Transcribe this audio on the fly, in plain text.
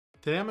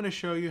Today I'm going to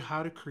show you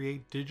how to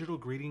create digital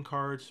greeting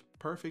cards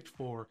perfect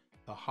for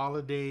the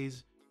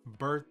holidays,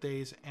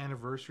 birthdays,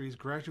 anniversaries,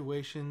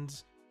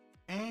 graduations,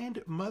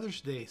 and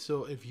Mother's Day.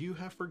 So if you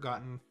have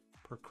forgotten,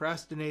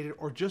 procrastinated,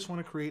 or just want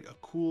to create a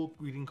cool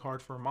greeting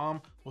card for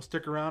mom, well,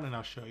 stick around and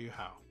I'll show you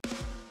how.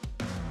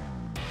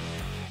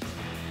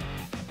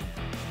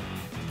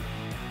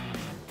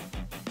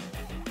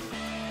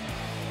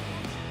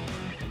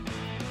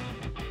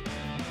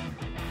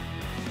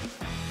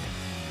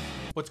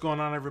 What's going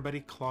on, everybody?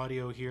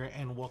 Claudio here,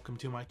 and welcome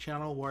to my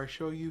channel where I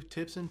show you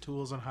tips and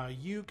tools on how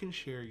you can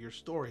share your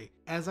story.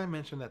 As I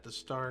mentioned at the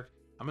start,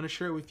 I'm going to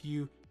share with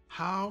you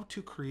how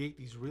to create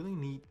these really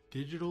neat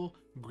digital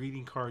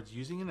greeting cards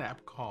using an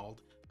app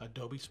called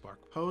Adobe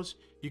Spark Post.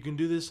 You can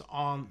do this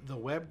on the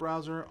web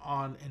browser,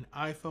 on an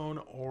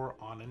iPhone, or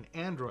on an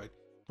Android.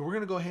 But we're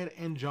going to go ahead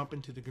and jump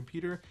into the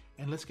computer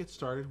and let's get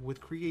started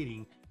with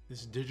creating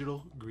this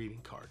digital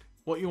greeting card.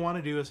 What you want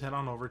to do is head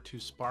on over to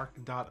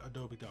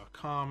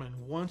spark.adobe.com, and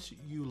once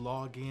you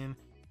log in,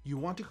 you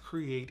want to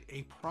create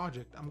a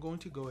project. I'm going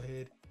to go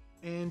ahead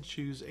and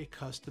choose a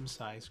custom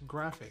size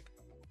graphic.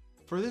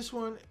 For this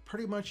one,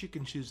 pretty much you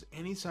can choose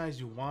any size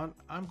you want.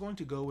 I'm going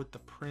to go with the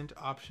print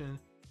option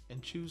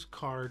and choose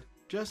card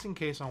just in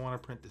case I want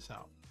to print this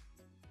out.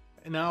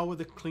 And now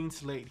with a clean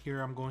slate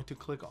here, I'm going to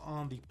click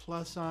on the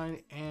plus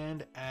sign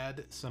and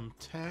add some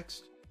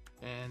text.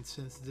 And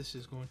since this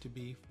is going to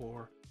be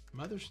for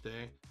Mother's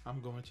Day,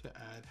 I'm going to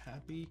add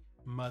Happy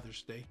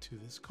Mother's Day to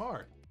this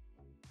card.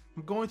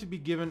 I'm going to be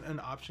given an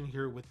option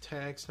here with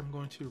text. I'm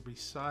going to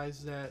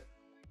resize that,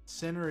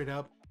 center it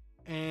up,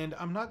 and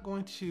I'm not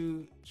going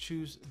to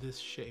choose this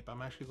shape.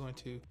 I'm actually going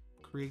to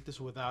create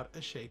this without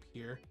a shape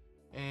here.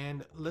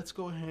 And let's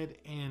go ahead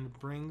and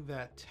bring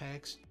that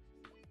text.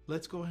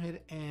 Let's go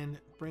ahead and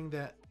bring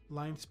that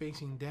line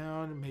spacing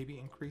down, maybe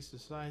increase the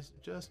size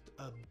just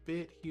a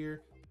bit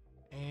here.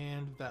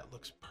 And that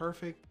looks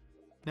perfect.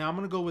 Now I'm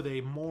going to go with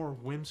a more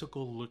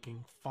whimsical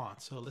looking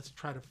font. So let's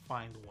try to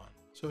find one.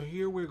 So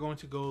here we're going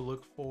to go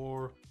look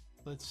for,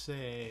 let's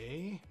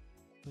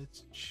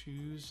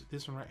choose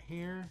this one right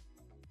here.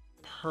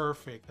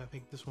 Perfect. I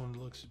think this one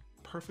looks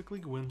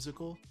perfectly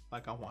whimsical,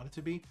 like I want it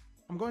to be.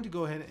 I'm going to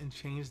go ahead and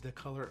change the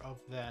color of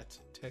that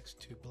text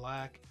to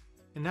black.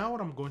 And now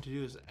what I'm going to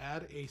do is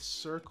add a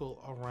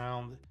circle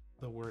around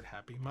the word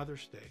Happy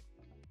Mother's Day.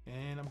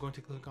 And I'm going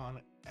to click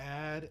on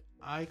add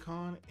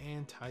icon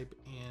and type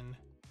in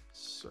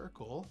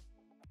circle,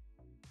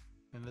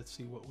 and let's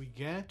see what we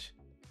get.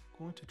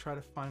 I'm going to try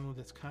to find one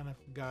that's kind of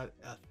got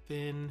a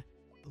thin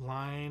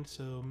line,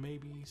 so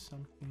maybe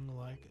something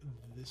like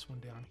this one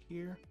down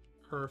here.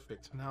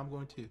 Perfect. So now I'm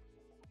going to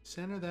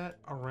center that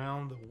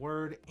around the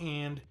word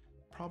and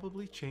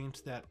probably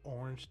change that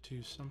orange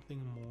to something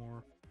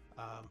more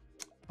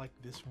like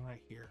this one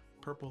right here,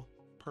 purple.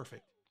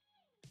 Perfect.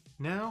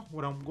 Now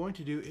what I'm going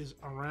to do is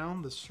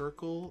around the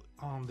circle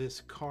on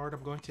this card,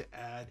 I'm going to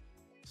add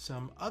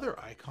some other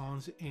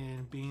icons,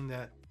 and being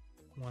that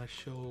I want to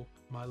show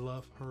my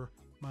love for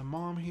my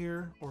mom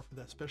here, or for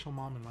that special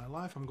mom in my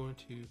life, I'm going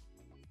to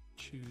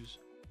choose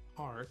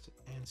heart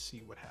and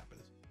see what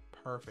happens.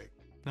 Perfect.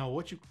 Now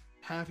what you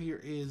have here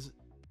is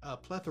a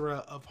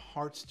plethora of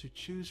hearts to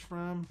choose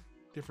from,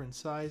 different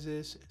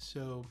sizes,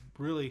 so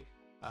really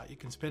you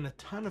can spend a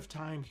ton of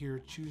time here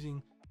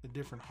choosing the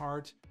different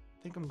hearts.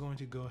 I think I'm going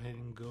to go ahead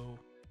and go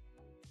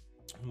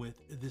with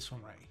this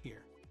one right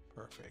here.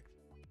 Perfect.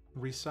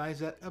 Resize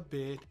that a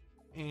bit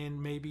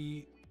and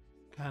maybe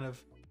kind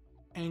of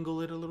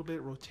angle it a little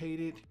bit, rotate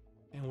it.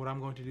 And what I'm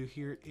going to do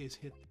here is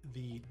hit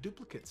the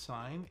duplicate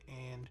sign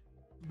and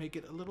make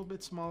it a little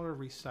bit smaller,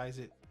 resize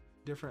it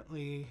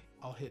differently.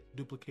 I'll hit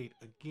duplicate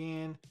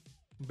again.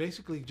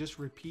 Basically just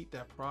repeat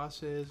that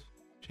process,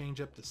 change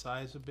up the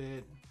size a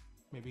bit,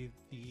 maybe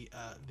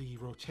the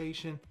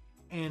rotation.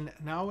 And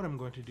now what I'm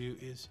going to do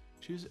is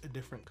choose a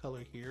different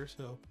color here.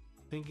 So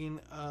thinking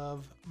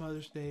of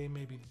Mother's Day,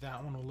 maybe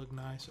that one will look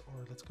nice,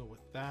 or let's go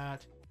with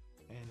that.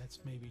 And let's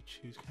maybe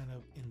choose kind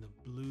of in the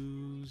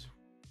blues.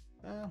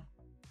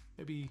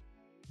 Maybe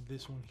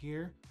this one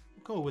here.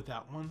 We'll go with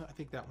that one. I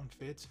think that one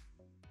fits.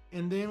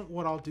 And then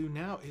what I'll do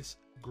now is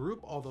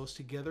group all those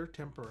together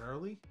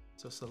temporarily.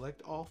 So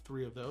select all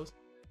three of those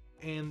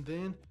and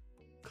then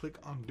click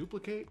on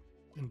duplicate.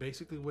 And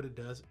basically what it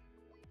does,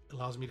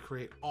 allows me to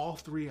create all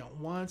three at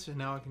once. And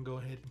now I can go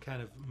ahead and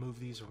kind of move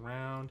these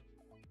around.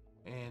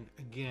 And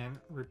again,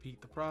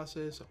 repeat the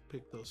process. I'll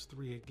pick those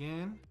three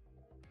again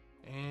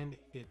and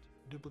hit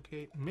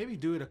duplicate, and maybe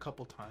do it a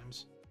couple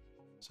times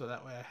so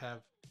that way I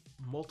have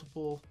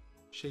multiple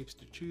shapes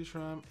to choose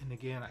from. And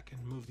again, I can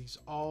move these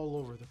all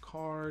over the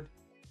card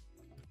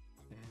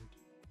and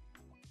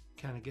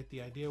kind of get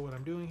the idea what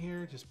I'm doing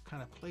here. Just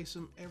kind of place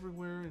them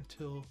everywhere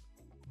until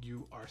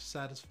you are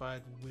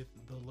satisfied with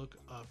the look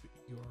of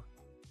your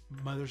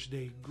Mother's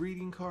Day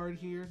greeting card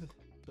here.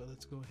 So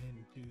let's go ahead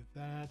and do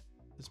that.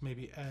 Let's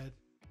maybe add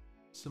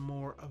some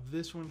more of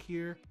this one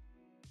here.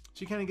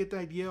 So you kind of get the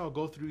idea. I'll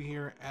go through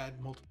here, add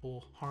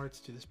multiple hearts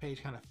to this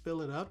page, kind of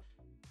fill it up.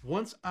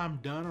 Once I'm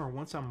done, or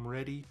once I'm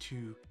ready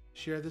to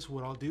share this,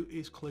 what I'll do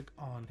is click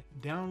on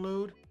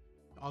download.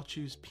 I'll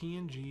choose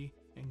PNG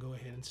and go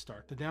ahead and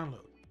start the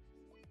download.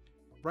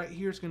 Right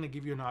here it's going to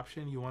give you an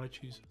option. You want to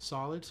choose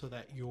solid so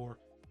that your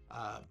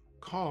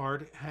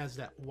card has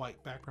that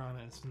white background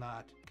and it's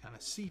not kind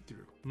of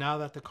see-through. Now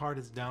that the card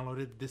is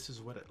downloaded, this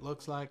is what it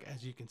looks like.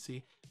 As you can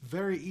see,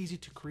 very easy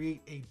to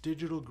create a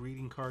digital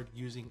greeting card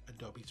using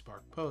Adobe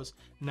Spark Post.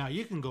 Now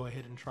you can go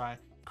ahead and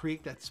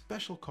create that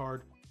special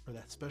card for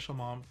that special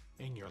mom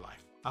in your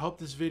life. I hope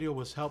this video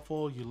was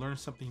helpful. You learned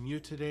something new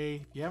today.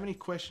 If you have any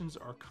questions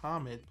or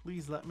comment,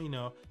 please let me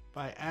know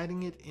by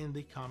adding it in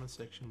the comment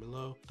section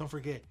below. Don't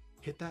forget,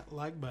 hit that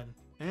like button,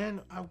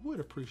 and I would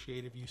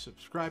appreciate if you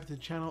subscribe to the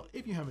channel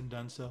if you haven't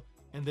done so,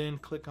 and then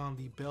click on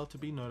the bell to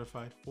be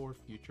notified for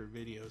future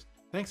videos.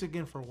 Thanks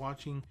again for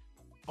watching.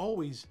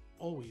 Always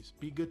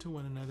be good to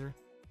one another.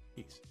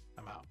 Peace.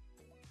 I'm out.